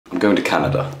going to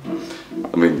Canada.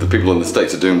 I mean, the people in the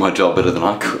States are doing my job better than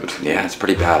I could. Yeah, it's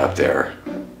pretty bad up there.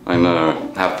 I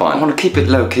know. Have fun. I want to keep it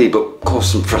low-key, but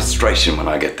cause some frustration when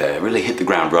I get there. Really hit the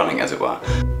ground running, as it were.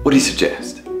 What do you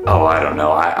suggest? Oh, I don't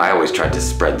know. I always tried to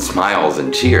spread smiles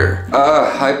and cheer.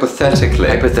 Hypothetically.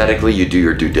 Hypothetically, you do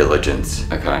your due diligence.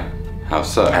 Okay. How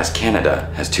so? As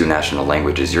Canada has 2 national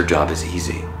languages, your job is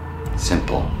easy.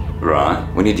 Simple. Right.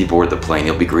 When you deboard the plane,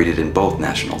 you'll be greeted in both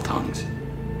national tongues.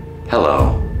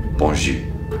 Hello, bonjour.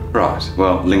 Right.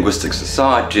 Well, linguistics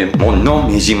aside, Jim. Mon nom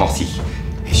est Jim Orsi,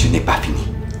 et je n'ai pas fini.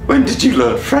 When did you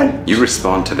learn French? You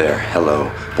respond to their hello,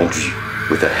 bonjour,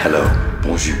 with a hello,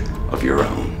 bonjour of your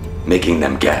own, making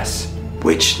them guess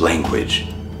which language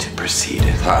to proceed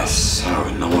in. That's so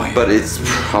annoying. But it's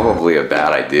probably a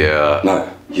bad idea.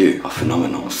 No, you are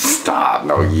phenomenal. Stop,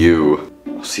 no, you.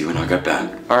 I'll see you when I get back.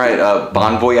 All right,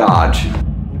 bon voyage.